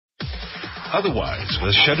Otherwise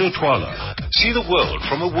with Shado Twala. See the world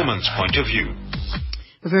from a woman's point of view.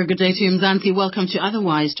 A very good day to you, Mzansi. Welcome to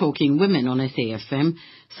Otherwise Talking Women on SAFM,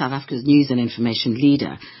 South Africa's news and information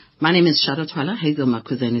leader. My name is Shado Twala. Hazel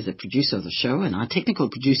Makuzen is the producer of the show, and our technical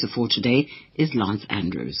producer for today is Lance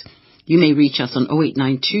Andrews. You may reach us on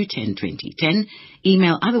 0892 10 20 10,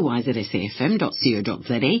 email otherwise at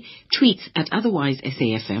safm.co.za, tweets at otherwise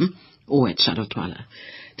SAFM, or at Shado Twala.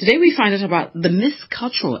 Today we find out about the Miss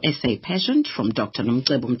Cultural Essay Pageant from Dr.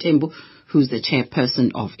 Nomcebo Mthembu, who's the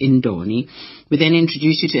chairperson of Indoni. We then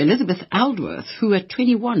introduce you to Elizabeth Aldworth, who at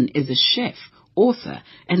 21 is a chef, author,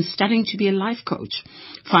 and studying to be a life coach.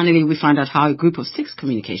 Finally, we find out how a group of 6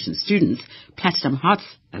 communication students, Platinum Hearts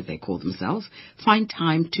as they call themselves, find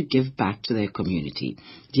time to give back to their community.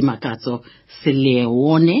 Dimakatso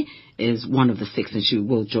Seleone is one of the 6, and she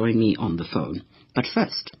will join me on the phone. But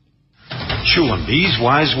first, chew on these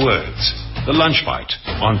wise words. The Lunch Bite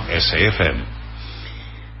on SAFM.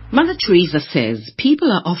 Mother Teresa says,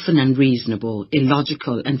 people are often unreasonable,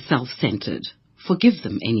 illogical, and self-centered. Forgive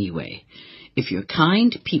them anyway. If you're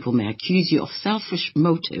kind, people may accuse you of selfish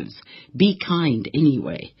motives. Be kind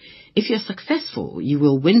anyway. If you're successful, you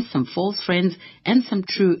will win some false friends and some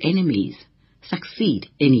true enemies. Succeed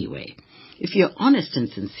anyway. If you're honest and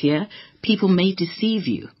sincere, people may deceive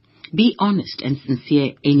you. Be honest and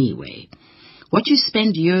sincere anyway. What you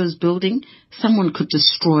spend years building, someone could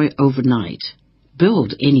destroy overnight.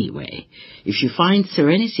 Build anyway. If you find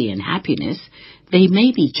serenity and happiness, they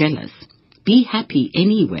may be jealous. Be happy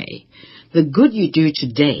anyway. The good you do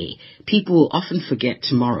today, people will often forget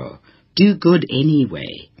tomorrow. Do good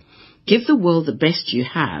anyway. Give the world the best you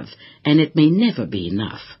have, and it may never be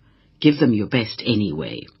enough. Give them your best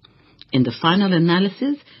anyway. In the final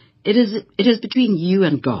analysis, it is between you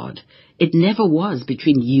and God. It never was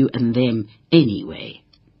between you and them anyway.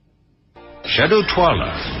 Shado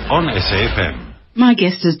Twala on SAFM. My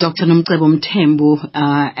guest is Dr. Nomcebo Mthembu,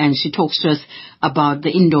 and she talks to us about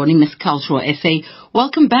the Indoni Miss Cultural Essay.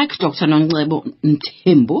 Welcome back, Dr. Nomcebo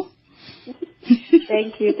Mthembu.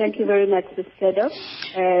 Thank you very much, Ms. Shado.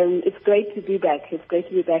 It's great to be back.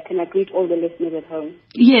 And I greet all the listeners at home.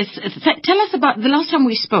 Yes. Tell us about the last time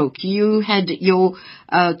we spoke. You had your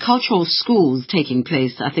cultural schools taking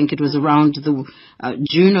place. I think it was around the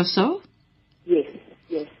June or so? Yes.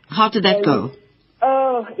 How did that go?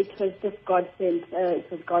 Oh, it was just God-sent.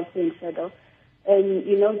 It was God-sent, Shado. And,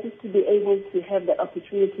 just to be able to have the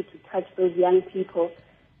opportunity to touch those young people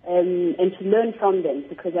and to learn from them,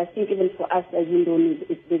 because I think even for us as Indoni,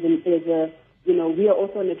 we are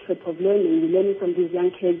also on a trip of learning. We're learning from these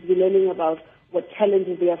young kids. We're learning about what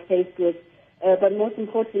challenges they are faced with. But most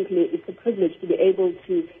importantly, it's a privilege to be able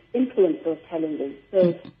to influence those challenges.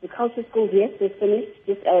 So the culture schools, yes, they're finished,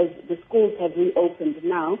 just as the schools have reopened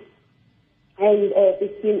now. And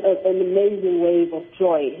it's been an amazing wave of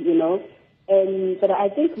joy, But I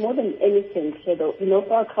think more than anything, Shado,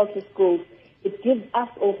 for our culture schools, it gives us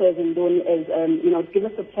also as Indoni, it gives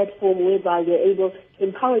us a platform whereby we're able to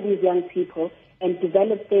empower these young people and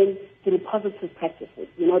develop them through positive practices.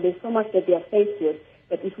 There's so much that they are faced with,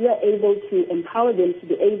 but if we are able to empower them to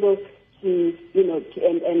be able to,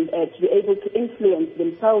 to be able to influence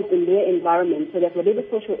themselves in their environment, so that whatever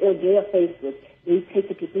social ill they are faced with, they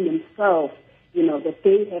take it within themselves, that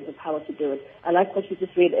they have the power to do it. I like what you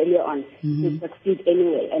just read earlier on, to succeed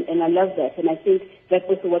anyway, and I love that. And I think that's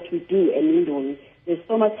also what we do in Indoni. There's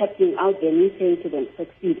so much happening out there, and we're saying to them,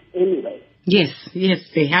 succeed anyway. Yes,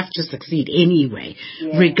 they have to succeed anyway,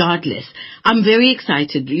 regardless. I'm very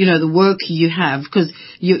excited, the work you have, because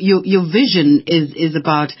your vision is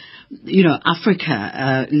about,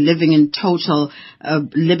 Africa living in total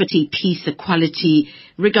liberty, peace, equality,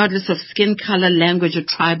 regardless of skin color, language, or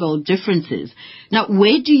tribal differences. Now,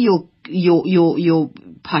 where do your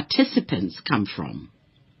participants come from?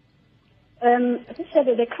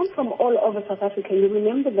 They come from all over South Africa. You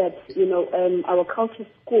remember that, our culture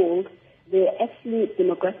schools, they're actually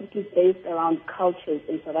demographically based around cultures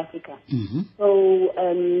in South Africa. So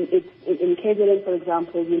it's in KZN, for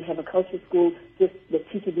example, we'll have a culture school just that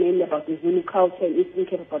teaches mainly about the Zulu culture, in Eastern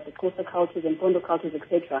Cape about the Xhosa cultures and Pondo cultures,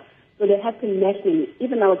 etc. So they happen nationally.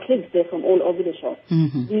 Even our kids, they're from all over the show.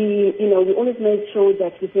 We always make sure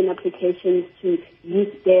that we send applications to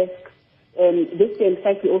youth desks. This year, in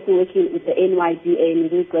fact, we're also working with the NYDA, and we're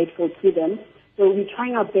very grateful to them. So we're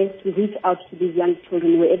trying our best to reach out to these young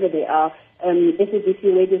children wherever they are. SABC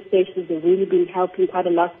radio stations have really been helping quite a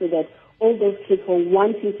lot so that all those kids who are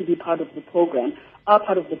wanting to be part of the program are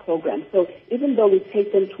part of the program. So even though we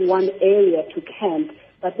take them to one area to camp,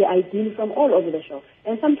 but they're ideally from all over the show.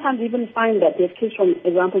 And sometimes we even find that there's kids from, for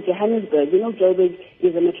example, Johannesburg. You know, Joburg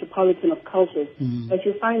is a metropolitan of cultures. But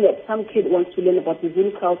you find that some kid wants to learn about the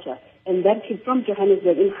Zulu culture, and that kid from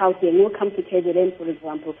Johannesburg in Gauteng will come to KZN, for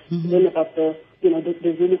example, to learn about the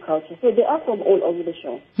Zulu culture. So they are from all over the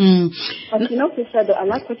show. But you know, Shado, I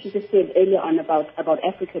like what you just said earlier on about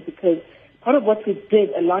Africa, because part of what we did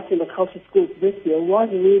a lot in the culture schools this year was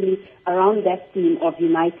really around that theme of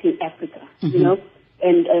uniting Africa, you know,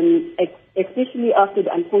 and especially after the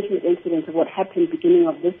unfortunate incident of what happened beginning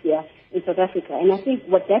of this year in South Africa. And I think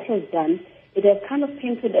what that has done, it has kind of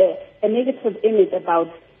painted a negative image about,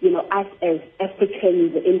 you know, us as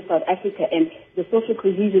Africans in South Africa and the social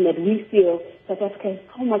cohesion that we feel South Africa is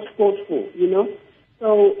so much fought for, you know.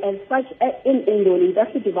 So as such, in Indoni,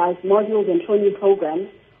 that's to devise modules and training programs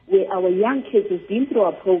where our young kids who've been through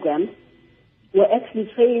our program were actually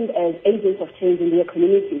trained as agents of change in their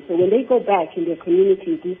community. So when they go back in their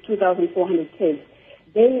community, these 2,400 kids,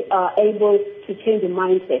 they are able to change the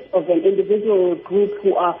mindset of an individual or group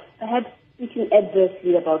who are perhaps speaking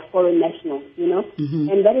adversely about foreign nationals, you know.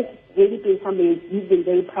 And that has really been something we've been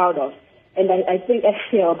very proud of. And I think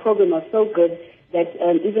actually our program was so good that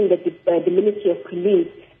even the Ministry of Police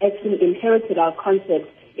actually inherited our concept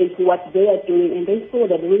into what they are doing, and they saw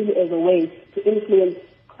that really as a way to influence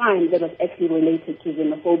crime that was actually related to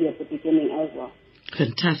xenophobia at the beginning as well.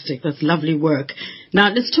 Fantastic. That's lovely work. Now,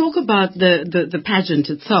 let's talk about the pageant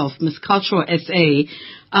itself, Miss Cultural SA.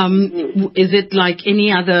 Is it like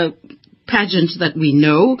any other pageant that we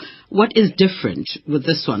know? What is different with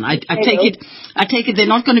this one? I take it they're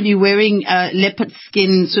not going to be wearing leopard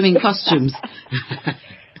skin swimming costumes.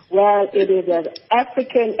 Well, it is as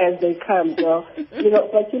African as they come, girl. You know,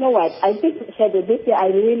 but you know what? I think, Shado, this year I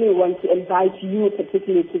really want to invite you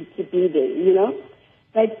particularly to be there, you know?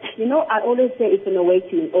 But, you know, I always say it's an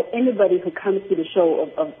awakening, or anybody who comes to the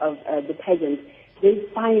show of the pageant, they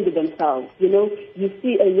find themselves, you know? You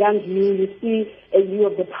see a young you see a you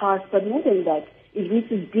of the past, but more than that, it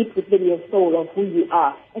reaches deep within your soul of who you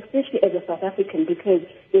are, especially as a South African, because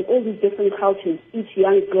there's all these different cultures, each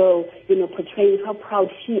young girl, you know, portraying how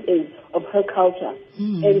proud she is of her culture.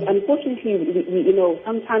 And unfortunately, we, you know,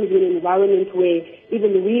 sometimes in an environment where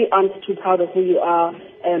even we aren't too proud of who you are,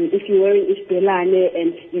 if you're wearing Ishbelane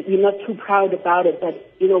and you're not too proud about it, but,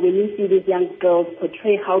 you know, when you see these young girls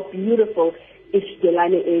portray how beautiful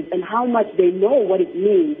Ishbelane is and how much they know what it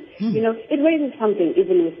means, you know, it raises something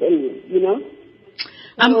even within you, you know?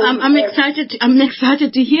 I'm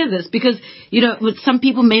excited to hear this because, you know, some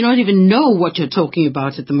people may not even know what you're talking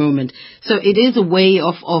about at the moment. So it is a way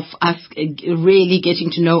of us really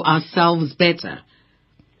getting to know ourselves better.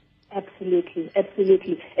 Absolutely.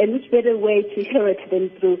 And which better way to hear it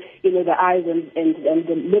than through, you know, the eyes and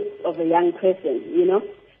the lips of a young person, you know?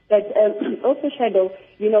 But also, Shado,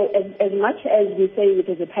 you know, as much as we say it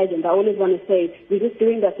is a pageant, I always want to say we're just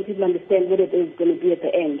doing that so people understand what it is going to be at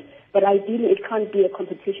the end. But ideally, it can't be a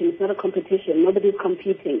competition. It's not a competition. Nobody's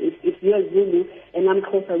competing. If you're Zulu and I'm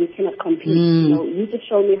Xhosa, we cannot compete. You know, you just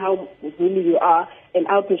show me how Zulu you are, and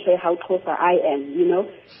I'll portray how Xhosa I am. You know,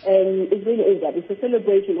 and it really is that. It's a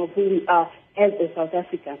celebration of who we are as a South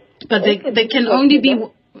Africa. But there can only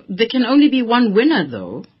be one winner,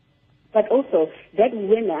 though. But also, that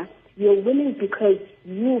winner, you're winning because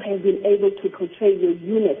you have been able to portray your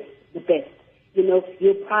unit the best. You know,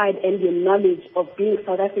 your pride and your knowledge of being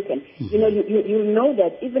South African. You know, you know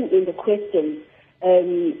that even in the questions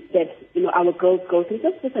that, you know, our girls go through, it's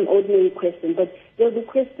not just an ordinary question, but there'll be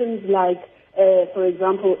questions like, for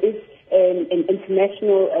example, if an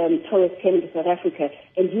international tourist came to South Africa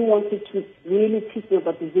and you wanted to really teach them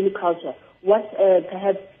about the Zulu culture, what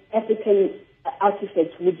perhaps African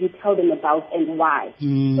artifacts would you tell them about and why?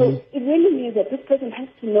 So it really means that this person has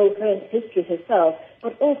to know her history herself,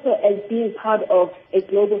 but also as being part of a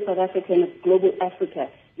global South Africa and a global Africa,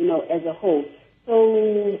 you know, as a whole.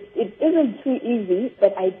 So it isn't too easy,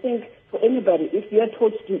 but I think for anybody, if you're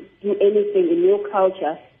taught to do anything in your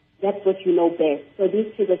culture, that's what you know best. So these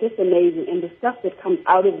kids are just amazing, and the stuff that comes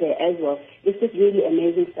out of there as well, it's just really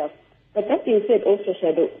amazing stuff. But that being said, also,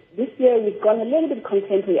 Shado, this year we've gone a little bit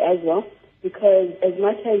contemporary as well, because as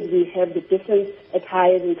much as we have the different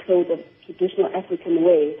attires and clothes of traditional African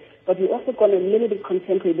way, but we've also gone a little bit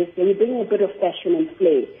contemporary this year. We're bringing a bit of fashion and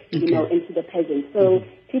play, you know, into the pageant. So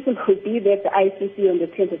people who will be there at the ICC on the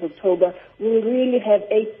 10th of October will really have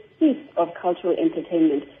a feast of cultural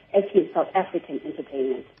entertainment, actually South African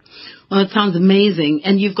entertainment. Well, it sounds amazing.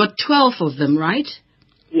 And you've got 12 of them, right?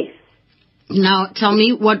 Yes. Now, tell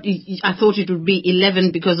me what, I thought it would be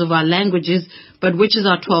 11 because of our languages, but which is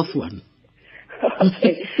our 12th one?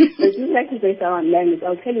 Okay. So just like to say our language,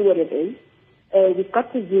 I'll tell you what it is. We've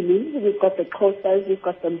got the Zulus, we've got the Xhosas, we've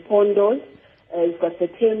got the Mpondos, we've got the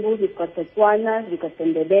Tembus, we've got the Tswanas, we've got the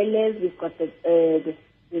Ndebeles, we've got the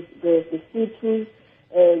Sutus,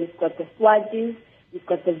 we've got the Swatis, we've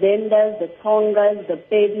got the Vendas, the Tongas, the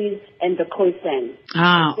Bedis, and the Khoisan.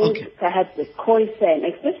 Okay. Perhaps the Khoisan,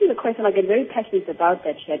 especially the Khoisan, I get very passionate about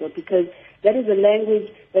that, Shado, because that is a language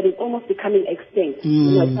that is almost becoming extinct.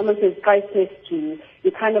 You know, if someone says Kaistes to you,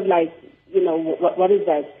 you're kind of like, you know, what is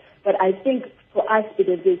that? But I think for us, it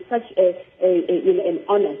has been such an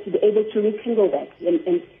honor to be able to rekindle that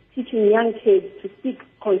and teaching young kids to speak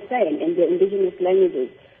Khoisan and the indigenous languages.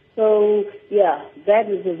 So, yeah, that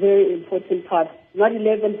is a very important part. Not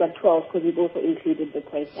 11, but 12, because we've also included the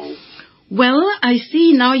Khoisan. Well, I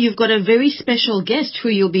see now you've got a very special guest who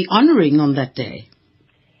you'll be honoring on that day.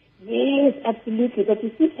 Yes, absolutely. But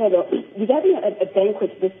you see, Shado, we're having a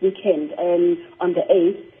banquet this weekend on the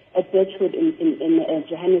 8th at Birchwood in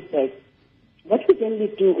Johannesburg. What we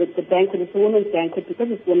generally do with the banquet, it's a women's banquet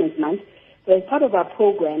because it's Women's Month. So as part of our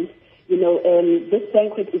program, you know, this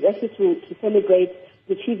banquet is actually to celebrate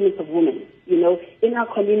the achievements of women, you know, in our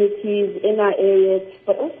communities, in our areas.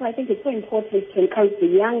 But also I think it's so important to encourage the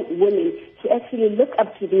young women to actually look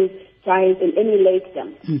up to these giants and emulate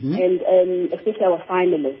them, and especially our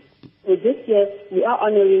finalists. So this year we are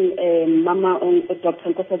honoring Mama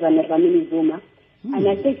Dr. Nkosazana Dlamini Zuma. And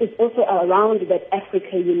I think it's also around that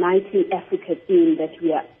Africa, uniting Africa theme that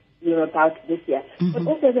we're about this year. But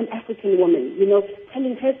also as an African woman, you know,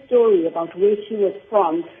 telling her story about where she was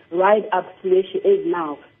from right up to where she is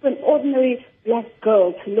now. For an ordinary black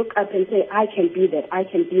girl to look up and say, I can be that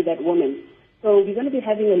woman. So we're going to be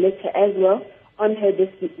having a lecture as well on her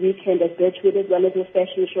this weekend at Birchwood, as well as a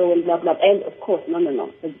fashion show and blah, blah. And of course, no.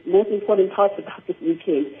 The most important part about this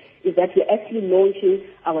weekend is that we're actually launching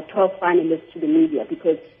our 12 finalists to the media,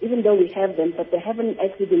 because even though we have them, but they haven't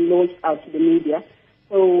actually been launched out to the media.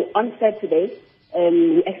 So on Saturday,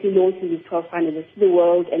 we're actually launching these 12 finalists to the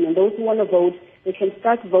world, and then those who want to vote, they can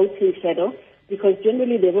start voting, Shado, because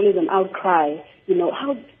generally there's always an outcry,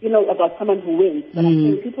 about someone who wins. But I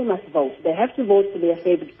think people must vote. They have to vote for their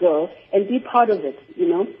favorite girl and be part of it, you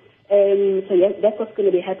know. So yes, that's what's going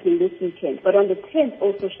to be happening this weekend. But on the 10th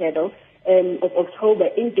also, Shado, of October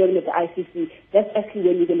in Durban at the ICC, that's actually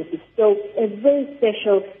when we're going to bestow a very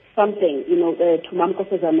special something, to Mama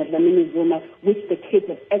Nkosazana Dlamini Zuma, which the kids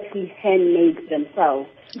have actually handmade themselves.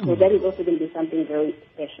 So that is also going to be something very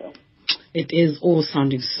special. It is all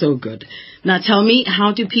sounding so good. Now tell me,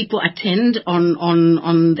 how do people attend on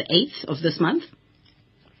the 8th of this month?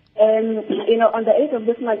 On the 8th of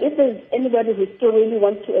this month, if there's anybody who still really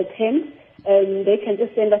wants to attend, they can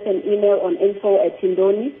just send us an email on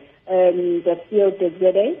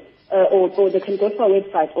info@indoni.co.za, or they can go to our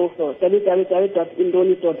website also,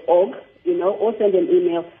 www.indoni.org, or send an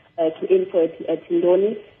email to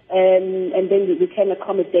info@indoni, and then we can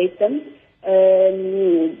accommodate them.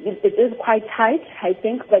 It is quite tight, I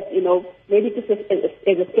think, but maybe just as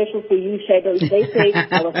a special for you, Shado. If they say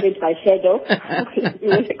I was sent by Shado, we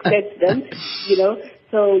will accept them,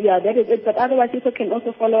 So yeah, that is it. But otherwise, people can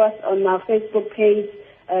also follow us on our Facebook page,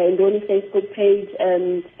 Indoni Facebook page,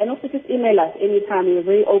 and also just email us anytime. We're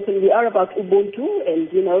very open. We are about Ubuntu, and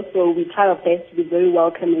so we try our best to be very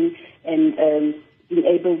welcoming and being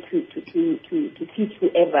able to teach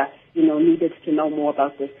whoever needed to know more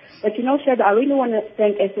about this. But Shado, I really want to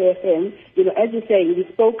thank SAFM. As you say, we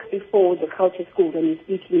spoke before the culture schools, and we're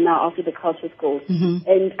speaking now after the culture schools.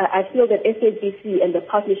 And I feel that SABC and the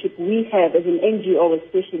partnership we have as an NGO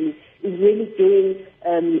especially is really doing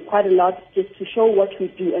quite a lot just to show what we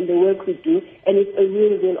do and the work we do, and it's a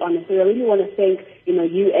real honor. So I really want to thank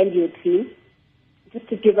you and your team just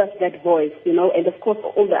to give us that voice, and of course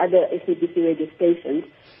all the other SABC radio stations,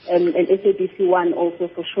 and SABC One also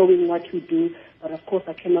for showing what we do. But of course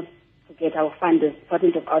I cannot forget our funders,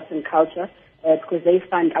 Department of Arts and Culture, because they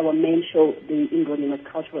fund our main show, the Indoni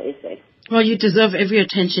Cultural Essay. Well, you deserve every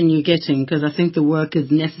attention you're getting, because I think the work is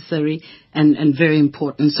necessary and very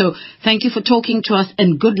important. So thank you for talking to us,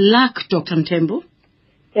 and good luck, Dr. Mthembu.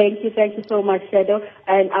 Thank you so much, Shado.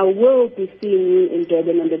 And I will be seeing you in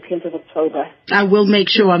Durban on the 10th of October. I will make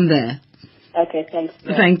sure I'm there. Okay, thanks.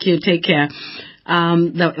 Yeah. Thank you. Take care.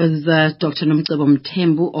 That was Dr.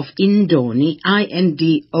 Mthembu of Indoni,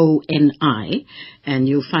 INDONI, and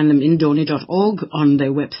you'll find them indoni.org on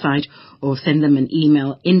their website, or send them an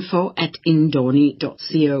email,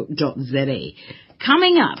 info@indoni.co.za.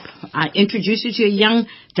 Coming up, I introduce you to a young,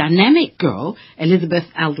 dynamic girl, Elizabeth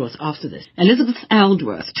Aldworth, after this. Elizabeth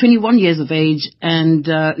Aldworth, 21 years of age and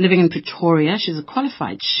living in Pretoria. She's a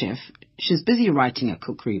qualified chef. She's busy writing a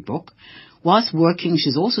cookery book. Whilst working,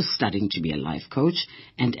 she's also studying to be a life coach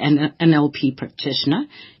and an NLP practitioner.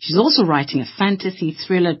 She's also writing a fantasy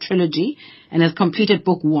thriller trilogy and has completed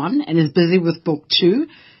book 1 and is busy with book 2.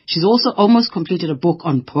 She's also almost completed a book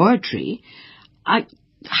on poetry. I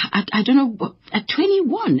don't know, at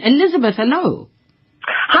 21. Elizabeth, hello.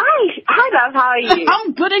 Hi, love. How are you?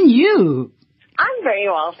 I'm good, and you? I'm very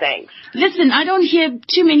well, thanks. Listen, I don't hear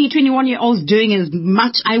too many 21-year-olds doing as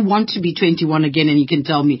much. I want to be 21 again, and you can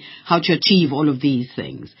tell me how to achieve all of these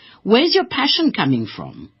things. Where's your passion coming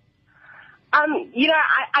from? I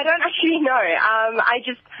don't actually know.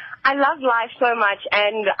 I love life so much,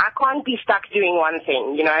 and I can't be stuck doing one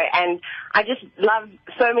thing, and I just love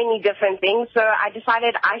so many different things, so I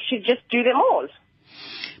decided I should just do them all.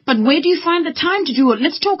 But where do you find the time to do it?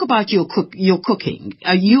 Let's talk about your cooking.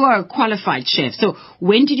 You are a qualified chef. So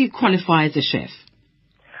when did you qualify as a chef?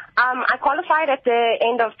 I qualified at the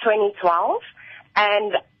end of 2012,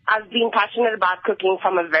 and I've been passionate about cooking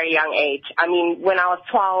from a very young age. I mean, when I was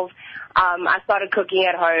 12, I started cooking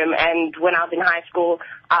at home, and when I was in high school,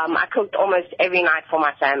 I cooked almost every night for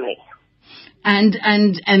my family. And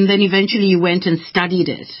then eventually you went and studied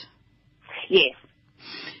it? Yes.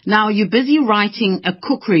 Now, you're busy writing a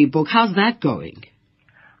cookery book. How's that going?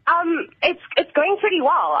 It's going pretty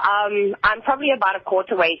well. I'm probably about a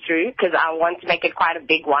quarter way through because I want to make it quite a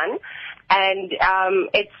big one. And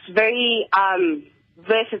it's very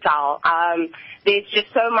versatile. There's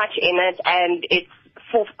just so much in it, and it's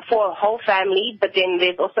for a whole family, but then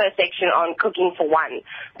there's also a section on cooking for one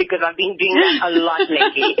because I've been doing that a lot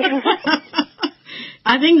lately.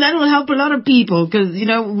 I think that will help a lot of people because,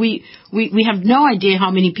 we have no idea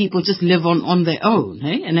how many people just live on their own,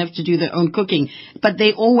 and have to do their own cooking. But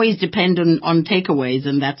they always depend on takeaways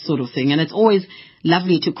and that sort of thing. And it's always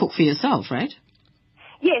lovely to cook for yourself, right?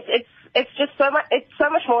 Yes, it's just so much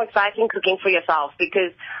more exciting cooking for yourself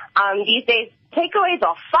because these days takeaways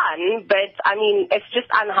are fun, but I mean, it's just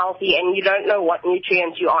unhealthy and you don't know what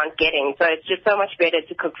nutrients you aren't getting. So it's just so much better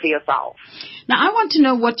to cook for yourself. Now, I want to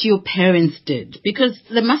know what your parents did because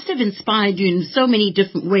they must have inspired you in so many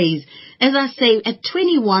different ways. As I say, at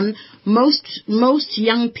 21, most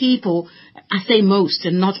young people, I say most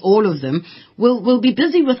and not all of them, will be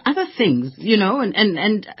busy with other things,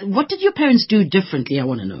 and what did your parents do differently, I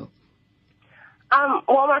want to know?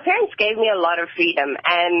 Well, my parents gave me a lot of freedom,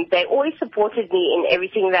 and they always supported me in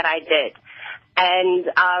everything that I did. And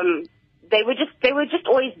they were just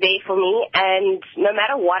always there for me, and no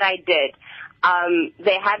matter what I did,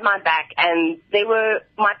 they had my back, and they were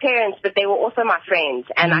my parents, but they were also my friends,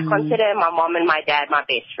 and I consider my mom and my dad my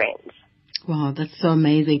best friends. Wow, that's so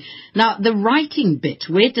amazing. Now, the writing bit,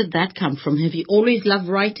 where did that come from? Have you always loved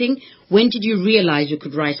writing? When did you realize you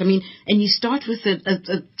could write? I mean, and you start with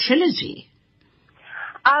a trilogy.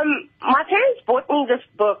 My parents bought me this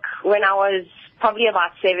book when I was probably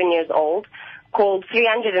about 7 years old called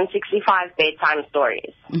 365 Bedtime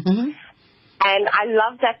Stories. Mm-hmm. And I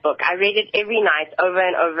loved that book. I read it every night over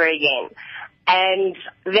and over again. And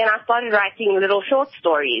then I started writing little short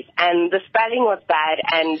stories, and the spelling was bad,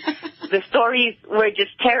 and the stories were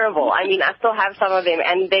just terrible. I mean, I still have some of them,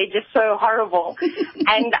 and they're just so horrible.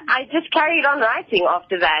 And I just carried on writing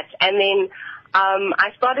after that. And then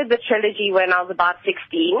I started the trilogy when I was about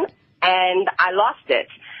 16, and I lost it.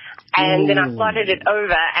 And then I started it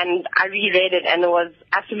over, and I reread it, and it was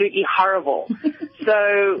absolutely horrible.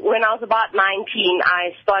 So when I was about 19,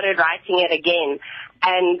 I started writing it again,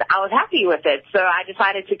 and I was happy with it. So I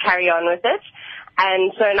decided to carry on with it,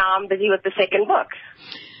 and so now I'm busy with the second book.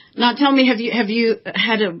 Now tell me, has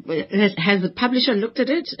the publisher looked at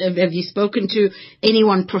it? Have you spoken to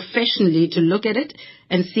anyone professionally to look at it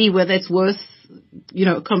and see whether it's worth,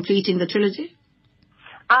 completing the trilogy?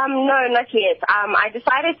 No, not yet. I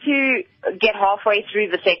decided to get halfway through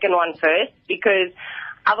the second one first because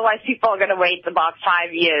otherwise people are going to wait about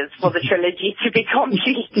 5 years for the trilogy to be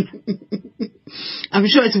complete. I'm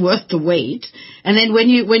sure it's worth the wait. And then when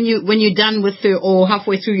you're done with or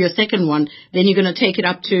halfway through your second one, then you're going to take it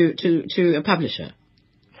up to a publisher.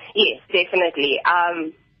 Yes, definitely.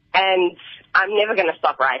 And I'm never going to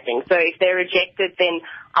stop writing. So if they reject it, then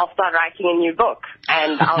I'll start writing a new book,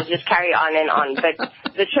 and I'll just carry on and on. But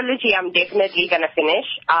the trilogy I'm definitely going to finish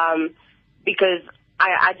because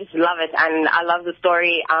I just love it, and I love the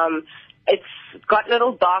story. It's got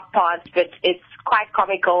little dark parts, but it's quite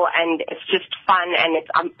comical, and it's just fun, and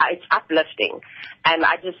it's uplifting. And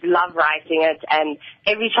I just love writing it, and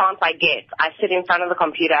every chance I get, I sit in front of the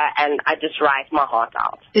computer, and I just write my heart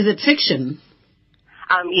out. Is it fiction?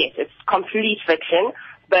 Yes, it's complete fiction,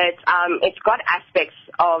 but it's got aspects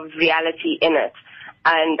of reality in it.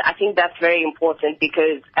 And I think that's very important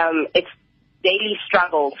because it's daily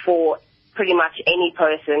struggle for pretty much any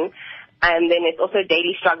person. And then it's also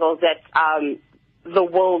daily struggles that the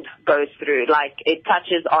world goes through. Like, it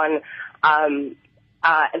touches on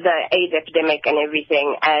the AIDS epidemic and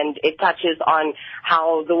everything, and it touches on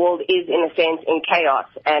how the world is, in a sense, in chaos,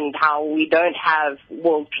 and how we don't have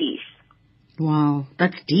world peace. Wow,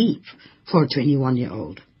 that's deep for a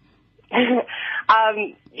 21-year-old.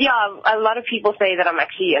 Yeah, a lot of people say that I'm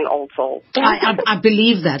actually an old soul. I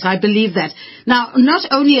believe that. I believe that. Now, not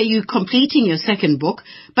only are you completing your second book,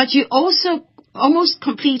 but you're also almost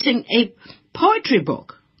completing a poetry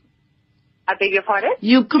book. I beg your pardon?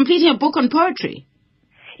 You're completing a book on poetry.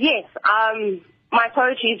 Yes. My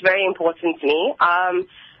poetry is very important to me.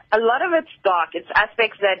 A lot of it's dark. It's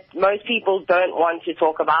aspects that most people don't want to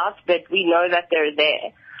talk about, but we know that they're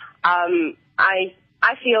there.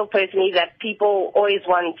 I feel personally that people always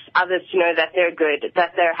want others to know that they're good,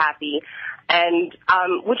 that they're happy, and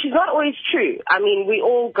which is not always true. I mean, we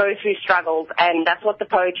all go through struggles, and that's what the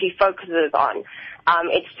poetry focuses on.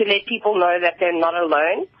 It's to let people know that they're not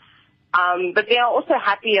alone. But there are also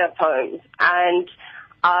happier poems, and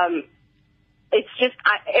it's just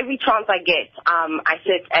every chance I get, I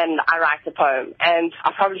sit and I write a poem. And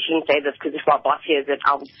I probably shouldn't say this because if my boss hears it,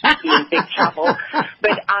 I'll be in big trouble.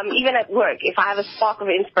 But even at work, if I have a spark of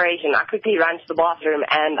inspiration, I quickly run to the bathroom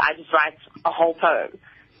and I just write a whole poem.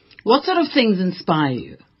 What sort of things inspire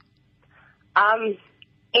you?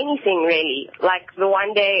 Anything really. Like the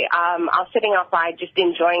one day I was sitting outside just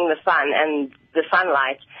enjoying the sun and the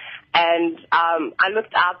sunlight, and I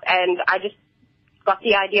looked up and I just got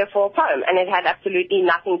the idea for a poem, and it had absolutely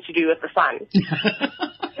nothing to do with the sun.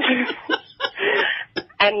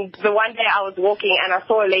 And the one day I was walking and I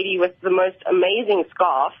saw a lady with the most amazing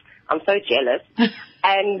scarf. I'm so jealous.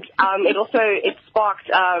 And it sparked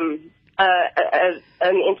an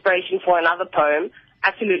inspiration for another poem,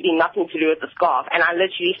 absolutely nothing to do with the scarf. And I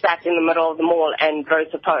literally sat in the middle of the mall and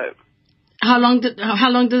wrote a poem. How long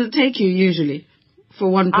does it take you usually for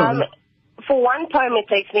one poem? For one poem, it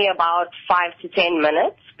takes me about 5 to 10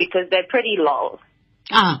 minutes because they're pretty long.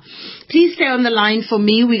 Please stay on the line for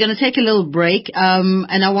me. We're going to take a little break,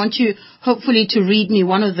 and I want you, hopefully, to read me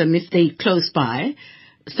one of them if they're close by.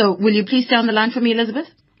 So will you please stay on the line for me, Elizabeth?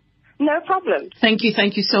 No problem. Thank you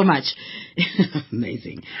so much.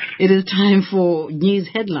 Amazing. It is time for news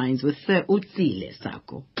headlines with Sir Utsile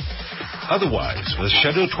Sako. Otherwise, with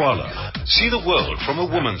Shado Twala, see the world from a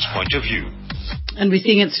woman's point of view. And we're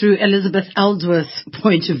seeing it through Elizabeth Ellsworth's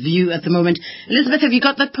point of view at the moment. Elizabeth, have you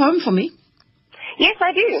got that poem for me? Yes,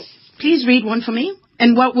 I do. Please read one for me.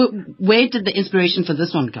 And where did the inspiration for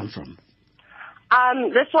this one come from?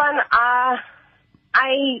 This one, I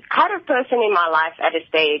had a person in my life at a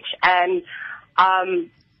stage, and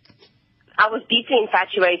I was deeply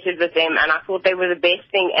infatuated with them, and I thought they were the best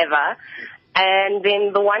thing ever. And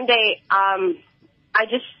then the one day, I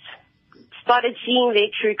just started seeing their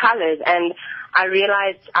true colors, and I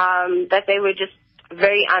realized that they were just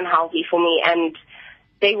very unhealthy for me, and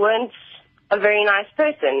they weren't a very nice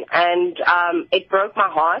person, and it broke my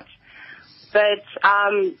heart. But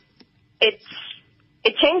it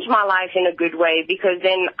changed my life in a good way, because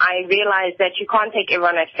then I realized that you can't take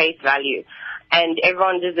everyone at face value, and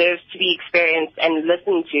everyone deserves to be experienced and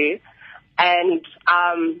listened to. And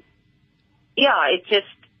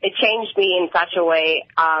it changed me in such a way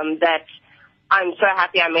that I'm so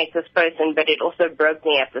happy I met this person, but it also broke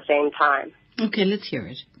me at the same time. Okay, let's hear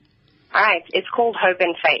it. All right, it's called Hope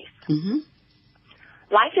and Faith. Mm-hmm.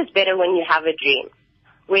 Life is better when you have a dream.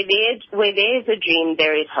 Where there is a dream,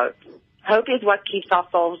 there is hope. Hope is what keeps our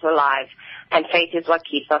souls alive, and faith is what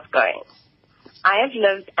keeps us going. I have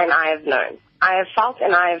lived and I have known. I have felt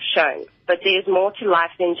and I have shown, but there is more to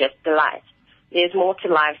life than just delight. There is more to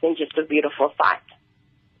life than just a beautiful sight.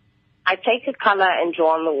 I take a color and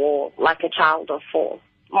draw on the wall like a child of 4.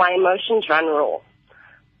 My emotions run raw.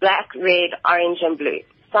 Black, red, orange, and blue.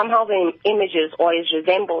 Somehow the images always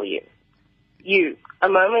resemble you. You, a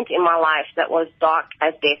moment in my life that was dark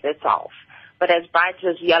as death itself, but as bright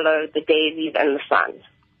as yellow, the daisies and the sun.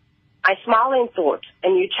 I smile in thought, a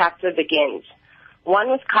new chapter begins, one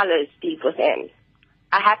with colors deep within.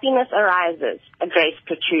 A happiness arises, a grace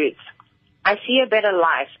protrudes. I see a better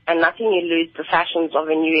life, and nothing eludes the fashions of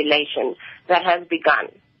a new elation that has begun.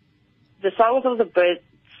 The songs of the birds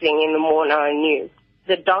sing in the morn are new.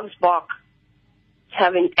 The dogs bark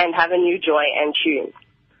have a new joy and tune.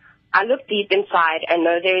 I look deep inside and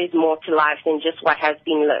know there is more to life than just what has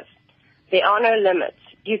been lived. There are no limits.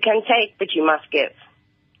 You can take, but you must give.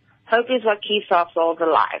 Hope is what keeps our souls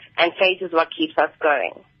alive, and faith is what keeps us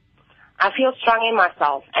going. I feel strong in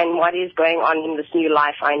myself and what is going on in this new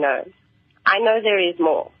life I know. I know there is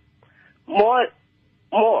more. More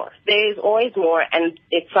more. There is always more, and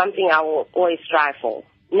it's something I will always strive for.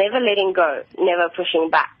 Never letting go, never pushing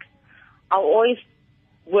back. I'll always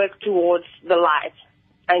work towards the light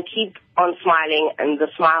and keep on smiling, and the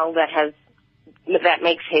smile that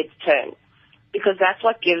makes heads turn. Because that's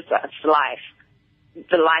what gives us life,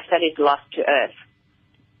 the life that is lost to earth.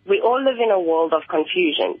 We all live in a world of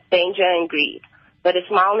confusion, danger, and greed, but a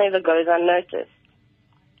smile never goes unnoticed.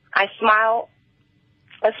 A smile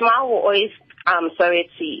will always sow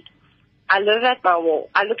its seed. I look at my wall,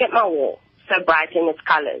 so bright in its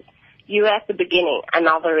colors. You were at the beginning, and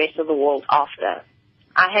now the rest of the world after.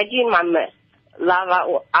 I had you in my midst. Love,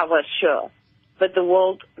 I was sure, but the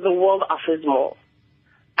world offers more.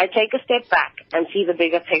 I take a step back and see the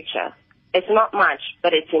bigger picture. It's not much,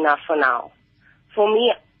 but it's enough for now. For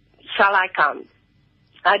me, shall I come?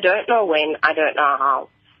 I don't know when, I don't know how.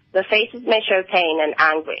 The faces may show pain and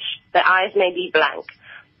anguish. The eyes may be blank.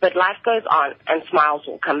 But life goes on, and smiles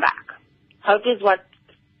will come back. Hope is what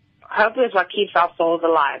keeps our souls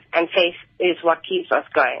alive, and faith is what keeps us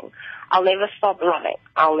going. I'll never stop loving.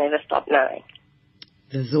 I'll never stop knowing.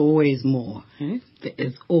 There's always more. Eh? There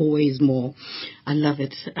is always more. I love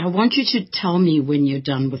it. I want you to tell me when you're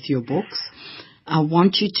done with your books. I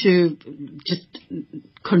want you to just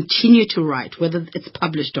continue to write, whether it's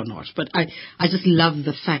published or not. But I just love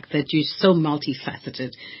the fact that you're so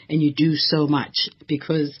multifaceted and you do so much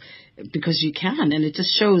because you can. And it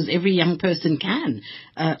just shows every young person can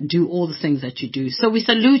do all the things that you do. So we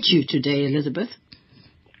salute you today, Elizabeth.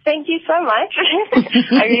 Thank you so much.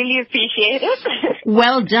 I really appreciate it.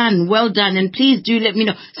 Well done. Well done. And please do let me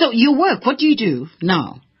know. So your work, what do you do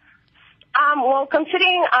now? Well,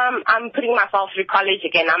 considering I'm putting myself through college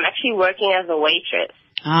again, I'm actually working as a waitress.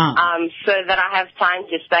 So that I have time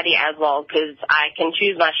to study as well, because I can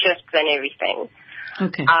choose my shifts and everything.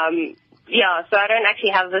 Okay. Yeah, so I don't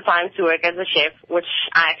actually have the time to work as a chef, which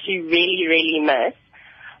I actually really, really miss.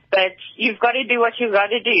 But you've got to do what you've got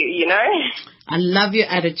to do, you know? I love your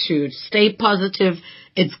attitude. Stay positive.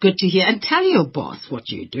 It's good to hear. And tell your boss what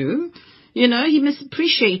you do. You know, he must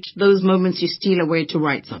appreciate those moments you steal away to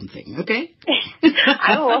write something, okay?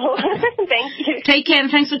 I will. Thank you. Take care,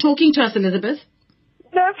 and thanks for talking to us, Elizabeth.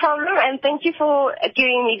 No problem, and thank you for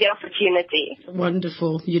giving me the opportunity.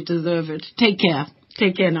 Wonderful. You deserve it. Take care.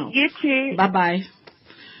 Take care now. You too. Bye-bye.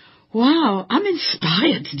 Wow, I'm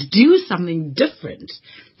inspired to do something different.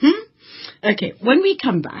 Okay, when we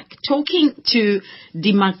come back, talking to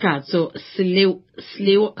Dimakatso Seleaone,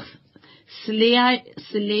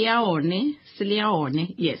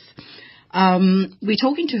 yes. We're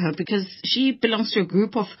talking to her because she belongs to a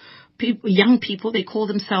group of young people. They call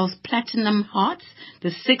themselves Platinum Hearts.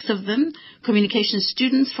 There's 6 of them, communication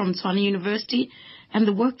students from Twala University, and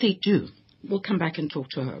the work they do. We'll come back and talk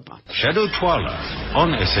to her about that. Shado Twala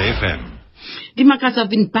on SAFM. Dimakatso, I've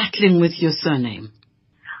been battling with your surname.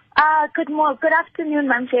 Good afternoon,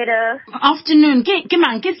 Ma'am Shado. Afternoon. Come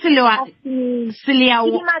on, get Selewani.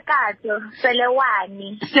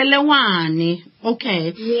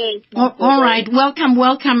 Okay. Yes. All right.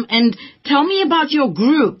 Welcome. And tell me about your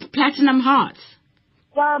group, Platinum Hearts.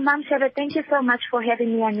 Well, Ma'am Shado, thank you so much for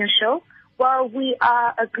having me on your show. Well, we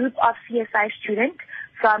are a group of CSI students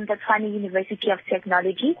from the Twala University of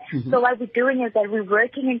Technology. Mm-hmm. So what we're doing is that we're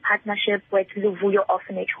working in partnership with Luvuyo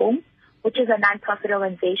Orphanage Home, which is a non-profit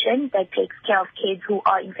organization that takes care of kids who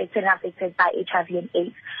are infected and affected by HIV and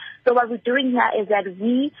AIDS. So what we're doing here is that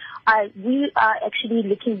we are actually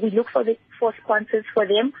look for sponsors for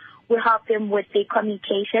them. We help them with their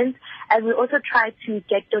communications, and we also try to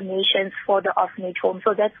get donations for the orphanage home.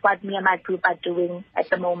 So that's what me and my group are doing at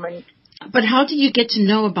the moment. But how do you get to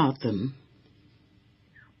know about them?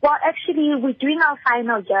 Well, actually, we're doing our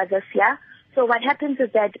final year this year. So what happens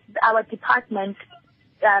is that our department,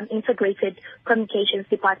 integrated communications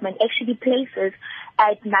department, actually places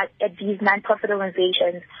at these non-profit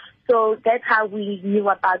organizations. So that's how we knew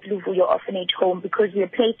about Luvuyo Orphanage Home, because we are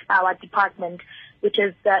placed by our department, which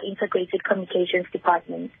is the integrated communications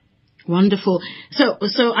department. Wonderful. So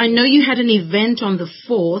I know you had an event on the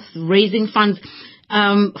 4th raising funds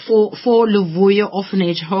for Luvuyo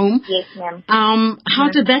Orphanage Home. Yes, ma'am. How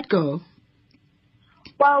did that go?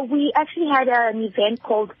 Well, we actually had an event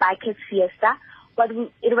called Bikers Fiesta. But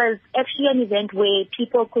it was actually an event where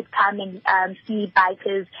people could come and see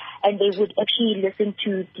bikers, and they would actually listen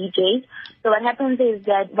to DJs. So what happened is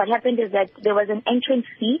that there was an entrance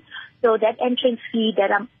fee. So that entrance fee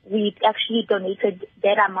that we actually donated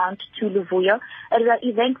that amount to Luvuyo. The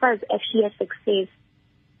event was actually a success.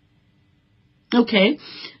 Okay.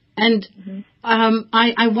 And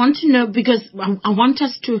I want to know, because I want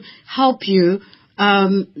us to help you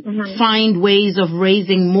find ways of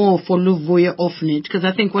raising more for Luvuyo Orphanage, because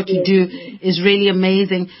I think what you do is really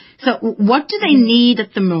amazing. So what do they need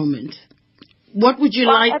at the moment? What would you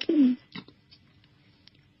like?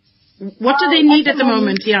 What do they need at the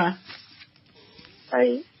moment? Yeah.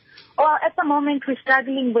 Sorry. Well, at the moment we're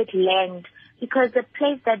struggling with land because the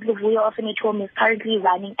place that Luvuyo Orphanage Home is currently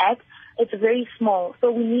running at, it's very small.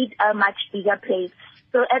 So we need a much bigger place.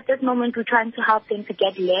 So at this moment we're trying to help them to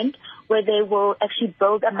get land where they will actually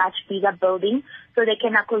build a much bigger building so they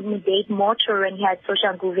can accommodate more children here at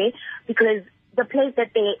Soshanguve, because the place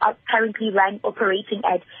that they are currently operating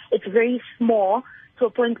at, it's very small to a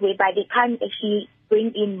point whereby they can't actually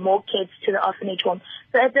bring in more kids to the orphanage home.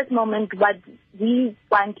 So at this moment, what we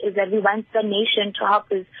want is that we want the nation to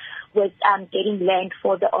help us with getting land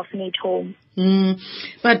for the orphanage home.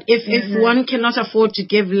 But if one cannot afford to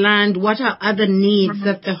give land, what are other needs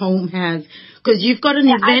that the home has? Because you've got an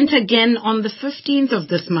event again on the 15th of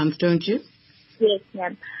this month, don't you? Yes,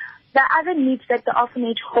 ma'am. The other needs that the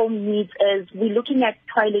orphanage home needs is we're looking at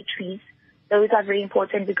toiletries. Those are very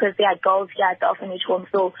important because there are girls here at the orphanage home,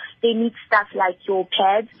 so they need stuff like your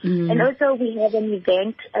pads. And also we have an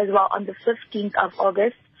event as well on the 15th of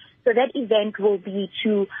August. So that event will be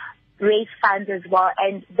to raise funds as well,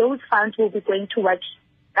 and those funds will be going towards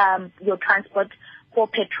your transport for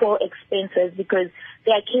petrol expenses, because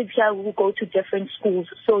there are kids here who go to different schools,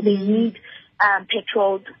 so they need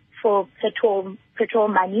petrol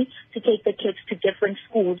money to take the kids to different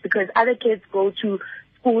schools, because other kids go to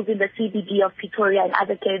schools in the CBD of Pretoria and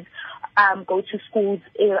other kids go to schools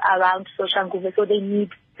around Soshanguve. So they need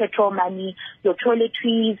petrol money, your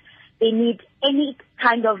toiletries, they need any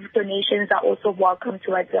kind of donations are also welcome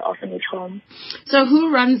towards the orphanage home. So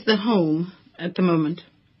who runs the home at the moment?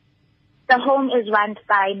 The home is run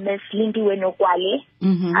by Miss Lindiwe Nokwale.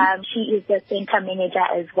 She is the center manager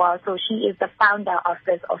as well. So she is the founder of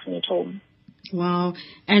this orphanage home. Wow.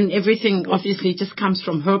 And everything obviously just comes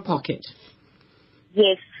from her pocket.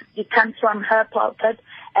 Yes, it comes from her pocket,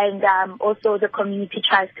 and also the community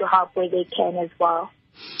tries to help where they can as well.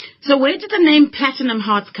 So where did the name Platinum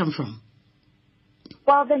Hearts come from?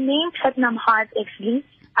 Well, the name Platinum Hearts, actually,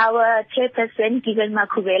 our chairperson, Given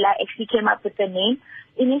Makubela, actually came up with the name.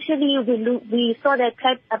 Initially, we saw that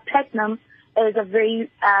platinum is a very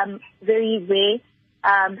rare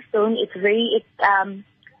stone. It's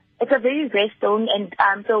a very rare stone,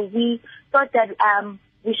 and so we thought that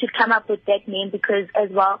we should come up with that name because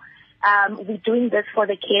as well, we're doing this for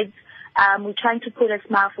the kids. We're trying to put a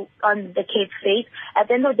smile on the kids' face. At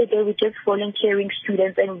the end of the day, we're just volunteering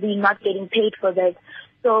students and we're not getting paid for that.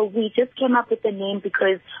 So we just came up with the name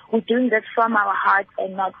because we're doing this from our hearts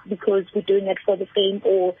and not because we're doing it for the fame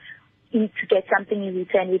or to get something in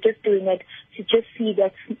return. We're just doing it to just see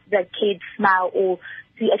that kids smile or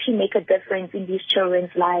to actually make a difference in these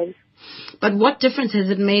children's lives. But what difference has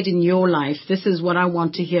it made in your life? This is what I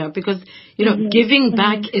want to hear because, giving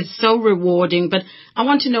back is so rewarding, but I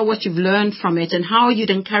want to know what you've learned from it and how you'd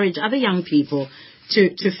encourage other young people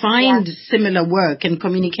to find similar work and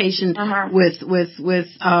communication with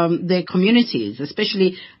their communities,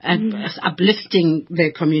 especially uplifting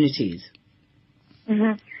their communities.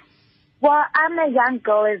 Well, I'm a young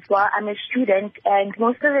girl as well. I'm a student, and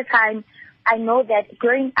most of the time I know that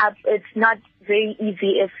growing up, it's not very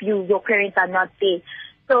easy if your parents are not there.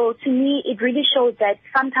 So to me, it really shows that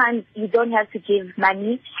sometimes you don't have to give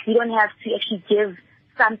money. You don't have to actually give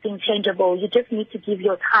something changeable. You just need to give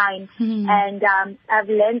your time. And I've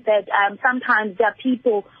learned that sometimes there are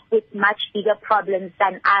people with much bigger problems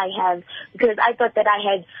than I have, because I thought that I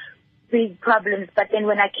had big problems. But then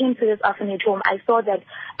when I came to this orphanage home, I saw that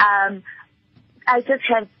I just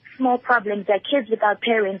have small problems. There are kids without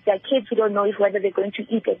parents. There are kids who don't know whether they're going to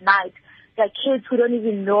eat at night. There are kids who don't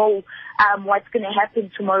even know what's going to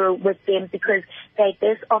happen tomorrow with them because they're at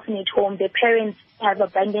this orphanage home. Their parents have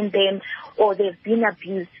abandoned them or they've been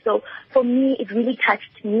abused. So for me, it really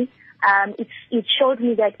touched me. It showed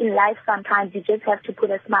me that in life sometimes you just have to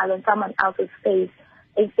put a smile on someone else's face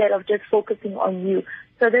instead of just focusing on you.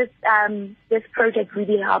 So this project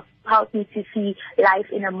really helped me to see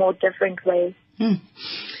life in a more different way.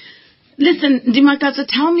 Listen, Dimakaza,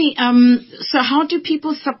 tell me, so how do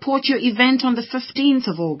people support your event on the 15th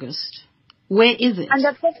of August? Where is it?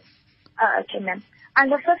 Okay, ma'am. On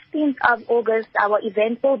the 15th of August, our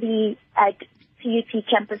event will be at TUT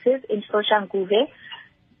campuses in Soshanguve,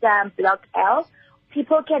 Block L.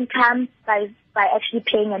 People can come by actually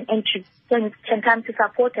paying an entry, can come to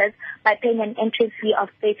support us by paying an entry fee of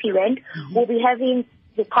 30 Rand. We'll be having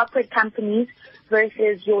the corporate companies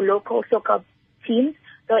versus your local soccer teams.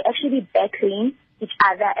 They'll actually be battling each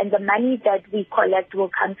other, and the money that we collect will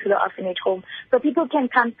come to the orphanage home. So people can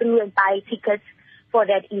come through and buy tickets for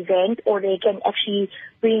that event, or they can actually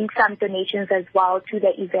bring some donations as well to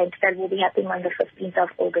the event that will be happening on the 15th of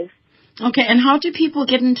August. Okay, and how do people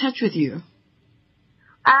get in touch with you?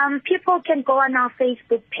 People can go on our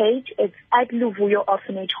Facebook page. It's at Luvuyo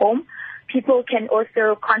Orphanage Home. People can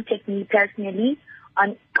also contact me personally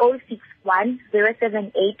on 061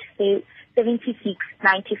 078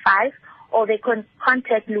 7695, or they can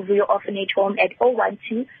contact Luvuyo Orphanage Home at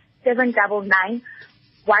 012 799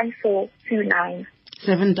 1429.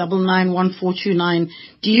 7991429.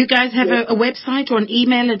 Do you guys have a website or an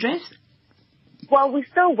email address? Well, we're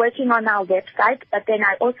still working on our website, but then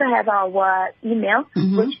I also have our email,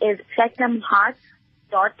 which is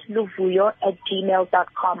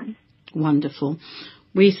platinumhearts.luvuyo@gmail.com. Wonderful.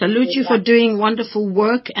 We salute you for doing wonderful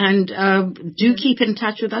work, and do keep in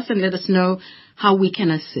touch with us and let us know how we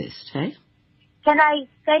can assist. Hey? Can I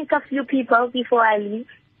thank a few people before I leave?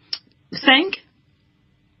 Thank?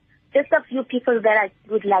 Just a few people that I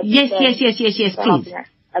would like to thank. Yes, please.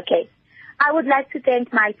 Okay. I would like to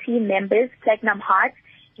thank my team members, Platinum Hearts,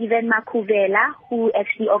 Even Makuvela, who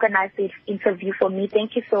actually organized this interview for me.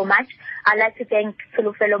 Thank you so much. I'd like to thank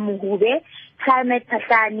Solofelo Muhube, Climate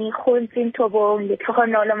Pasani, Khonsin Tobong,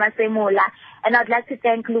 Letokonolo Masemola, and I'd like to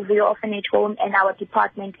thank Luvuyo Orphanage Home and our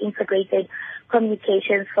department, Integrated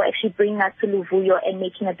Communications, for actually bringing us to Luvuyo and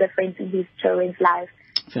making a difference in these children's lives.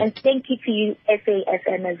 And thank you to you,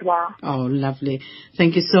 SAFM, as well. Oh, lovely.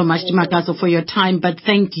 Thank you so much, Makaso, for your time, but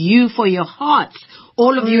thank you for your hearts.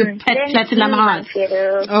 All of you Platinum Hearts.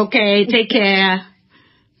 Okay, take care.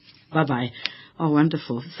 Bye-bye. Oh,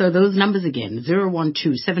 wonderful. So those numbers again,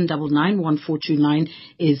 012-799-1429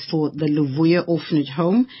 is for the Luvuyo Orphanage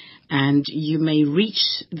Home. And you may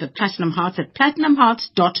reach the Platinum Hearts at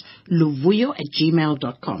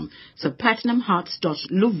platinumhearts.luvuyo@gmail.com. So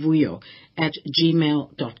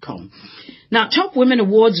platinumhearts.luvuyo@gmail.com. Now, Top Women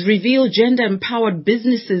Awards reveal gender-empowered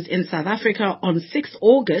businesses in South Africa on 6th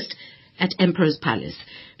August at Emperor's Palace.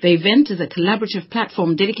 The event is a collaborative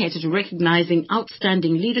platform dedicated to recognizing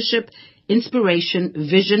outstanding leadership, inspiration,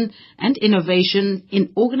 vision, and innovation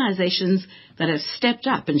in organizations that have stepped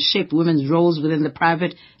up and shaped women's roles within the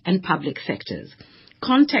private and public sectors.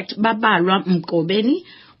 Contact Babara Mkobeni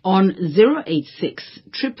on 086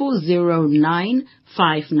 009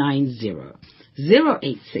 590.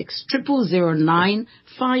 086 009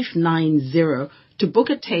 590 to book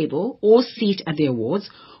a table or seat at the awards,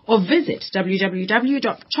 or visit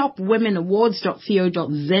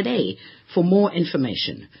www.topwomenawards.co.za for more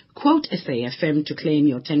information. Quote SAFM to claim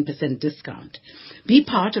your 10% discount. Be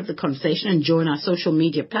part of the conversation and join our social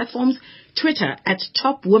media platforms, Twitter at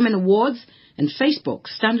Top Women Awards and Facebook,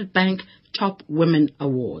 Standard Bank Top Women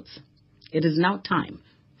Awards. It is now time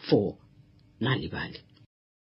for Nalibali.